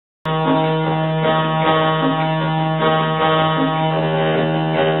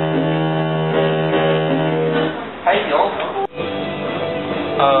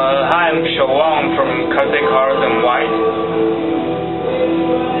Carsick cars in white.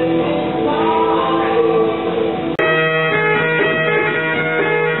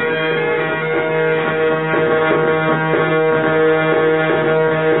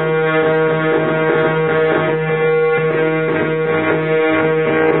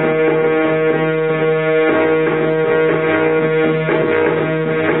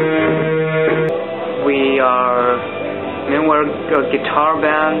 We're a guitar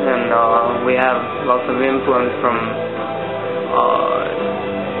band, and we have lots of influence from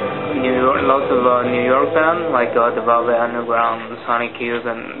New York, lots of New York bands like the Velvet Underground, Sonic Youth,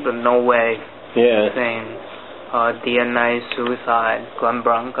 and the No Way thing, DNA, Suicide, Glen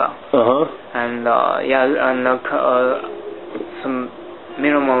Branca, and some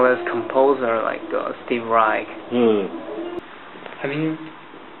minimalist composer like Steve Reich. I mean,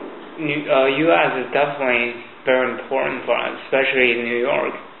 U.S. is definitely very important for us, especially in New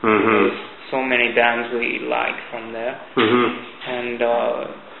York. There's so many bands we like from there. And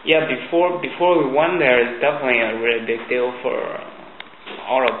before we went there, it's definitely a really big deal for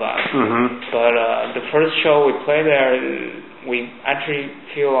all of us. But the first show we played there, we actually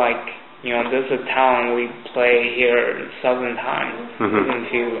feel like, this is a town we play here 7 times. It doesn't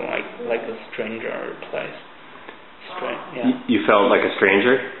feel like a stranger place. You felt like a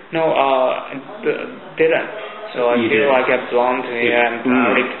stranger? No, I didn't. So I feel like I belong to here and I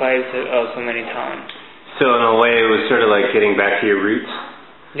already played so many times. So in a way it was sort of like getting back to your roots?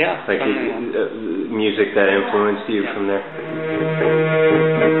 Yeah. Like music that influenced you from there?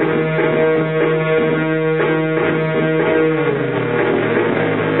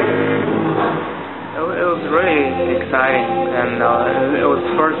 It was really exciting, and it was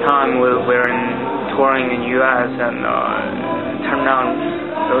the first time we were touring in the U.S. and it turned out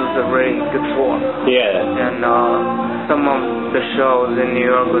it was a really good tour. And some of the shows in New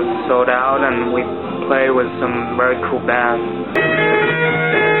York was sold out, and we played with some very cool bands.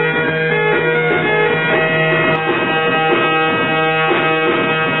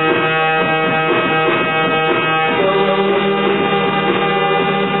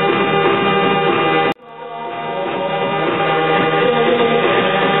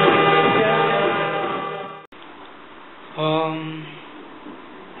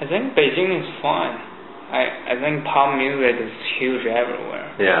 I think Beijing is fine. I think pop music is huge everywhere.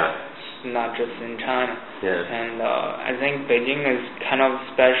 It's not just in China. And I think Beijing is kind of a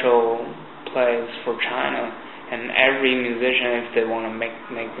special place for China. And every musician, if they want to make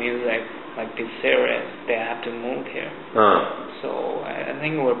music, like be serious, they have to move here. So I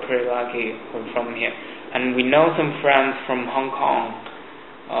think we're pretty lucky we're from here. And we know some friends from Hong Kong,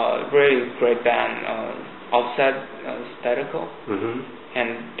 really great band, Offset Statical.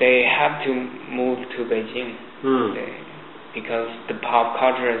 And they have to move to Beijing because the pop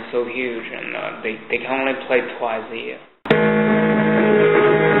culture is so huge, and they can only play twice a year.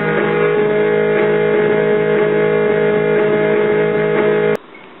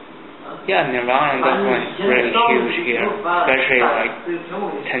 Nirvana is definitely really huge here, especially like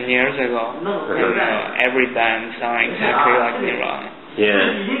 10 years ago. And every band sounds exactly like Nirvana.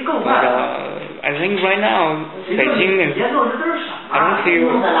 But I think right now Beijing is, I don't feel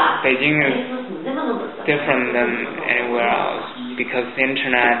Beijing is different than anywhere else, because the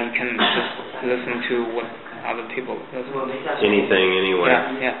internet, you can just listen to what other people listen to. Anything, anywhere.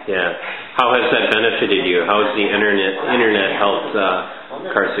 How has that benefited you? How has the internet helped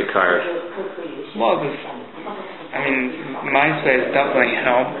Carsick Cars? Well, MySpace definitely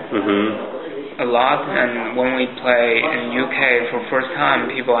helped a lot, and when we play in UK for first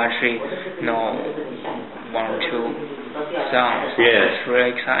time, people actually know 1 or 2 songs. It's really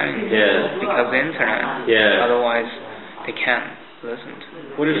exciting because of the internet. Otherwise, they can't listen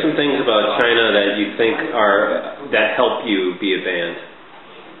to. What are some things about China that you think that help you be a band?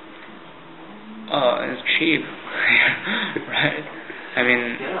 It's cheap, right? I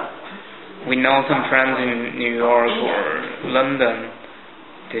mean, we know some friends in New York or London.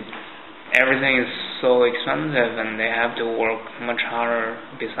 Everything is so expensive, and they have to work much harder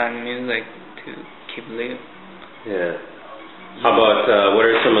besides music to keep living. How about what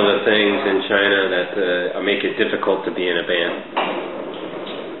are some of the things in China that make it difficult to be in a band?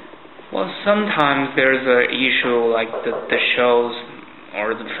 Well, sometimes there's an issue like the shows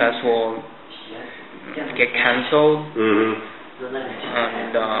or the festival get cancelled,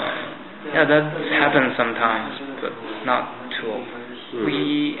 and that happens sometimes, but not too often.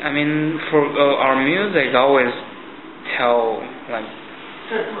 For our music, always tell like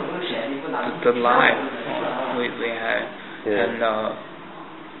the life we have,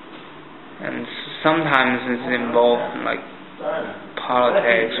 and sometimes it's involved like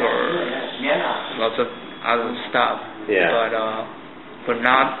politics or lots of other stuff. Yeah. But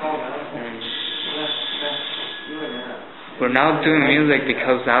we're not doing music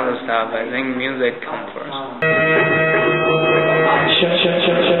because of other stuff. I think music comes first.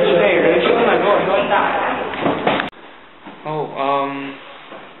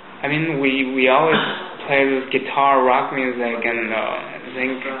 I mean, we always play this guitar rock music, and I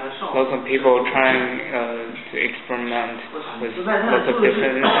think lots of people trying to experiment with lots of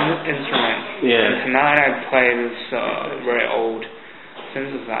different instruments. Yeah. And tonight I play this very old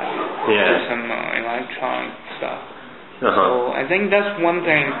synthesizer. Yeah. Some electronic stuff. Uh-huh. So I think that's one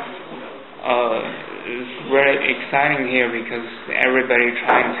thing is very exciting here, because everybody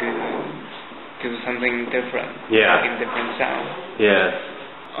trying to do something different. Yeah. In different sounds. Yeah.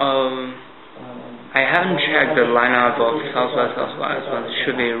 I haven't checked the lineup of South by Southwest, but it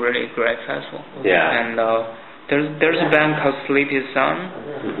should be a really great festival. Yeah. And there's a band called Sleepy Sun,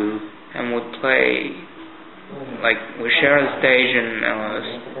 and we play, like, we share a stage in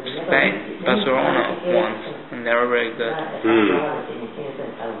Spain, Barcelona once, and they're really good.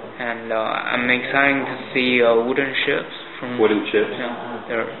 And I'm excited to see Wooden Ships from Wooden Ships.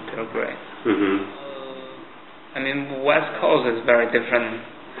 Yeah, they're great. I mean, West Coast is very different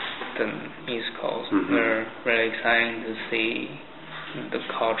than East Coast. We're really excited to see the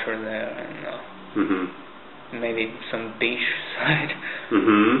culture there, and maybe some beach side.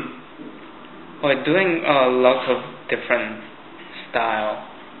 We're doing lots of different style.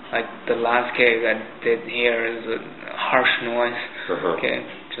 Like the last gig I did here is a harsh noise. Okay,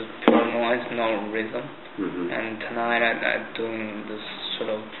 just pure noise, no rhythm. And tonight I'm doing this sort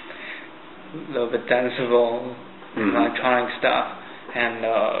of little bit danceable electronic stuff. And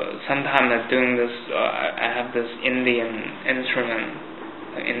sometimes I'm doing this. I have this Indian instrument,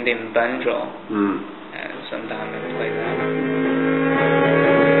 Indian banjo, and sometimes I play that.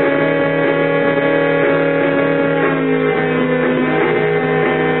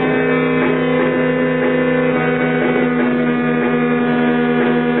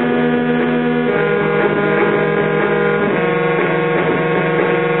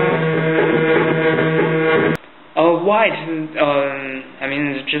 White, I mean,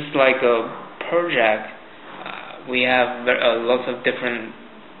 it's just like a project. We have lots of different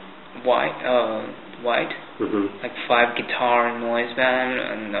white, like 5 guitar noise band,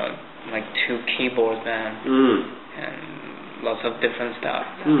 and like 2 keyboard band, and lots of different stuff.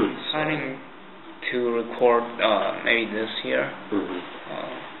 Planning to record maybe this year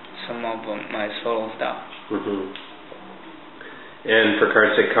some of my solo stuff. And for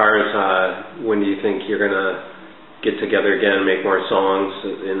Carsick Cars, when do you think you're gonna get together again and make more songs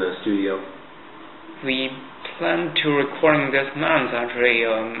in the studio? We plan to recording this month, actually,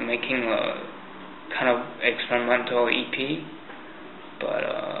 making a kind of experimental EP, but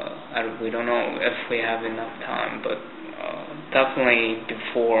we don't know if we have enough time, but definitely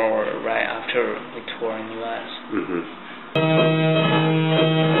before or right after we tour in the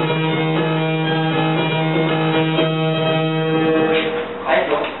US.